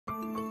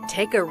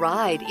Take a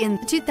ride in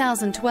the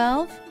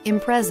 2012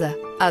 Impreza.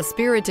 A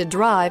spirited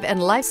drive and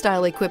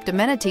lifestyle-equipped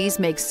amenities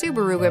make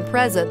Subaru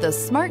Impreza the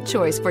smart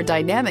choice for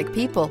dynamic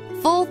people.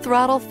 Full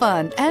throttle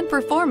fun and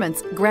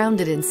performance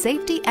grounded in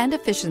safety and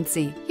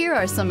efficiency. Here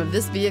are some of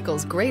this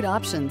vehicle's great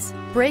options: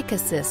 brake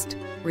assist,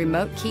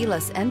 remote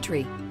keyless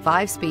entry,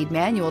 5-speed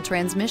manual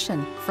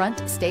transmission,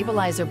 front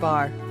stabilizer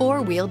bar,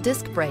 4-wheel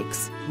disc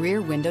brakes,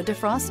 rear window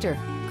defroster,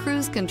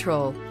 cruise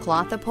control,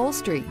 cloth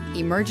upholstery,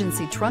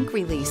 emergency trunk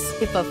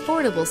release. If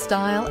affordable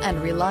style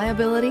and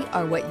reliability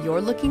are what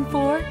you're looking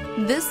for,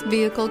 this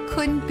vehicle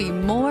couldn't be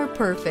more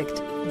perfect.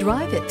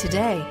 Drive it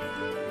today.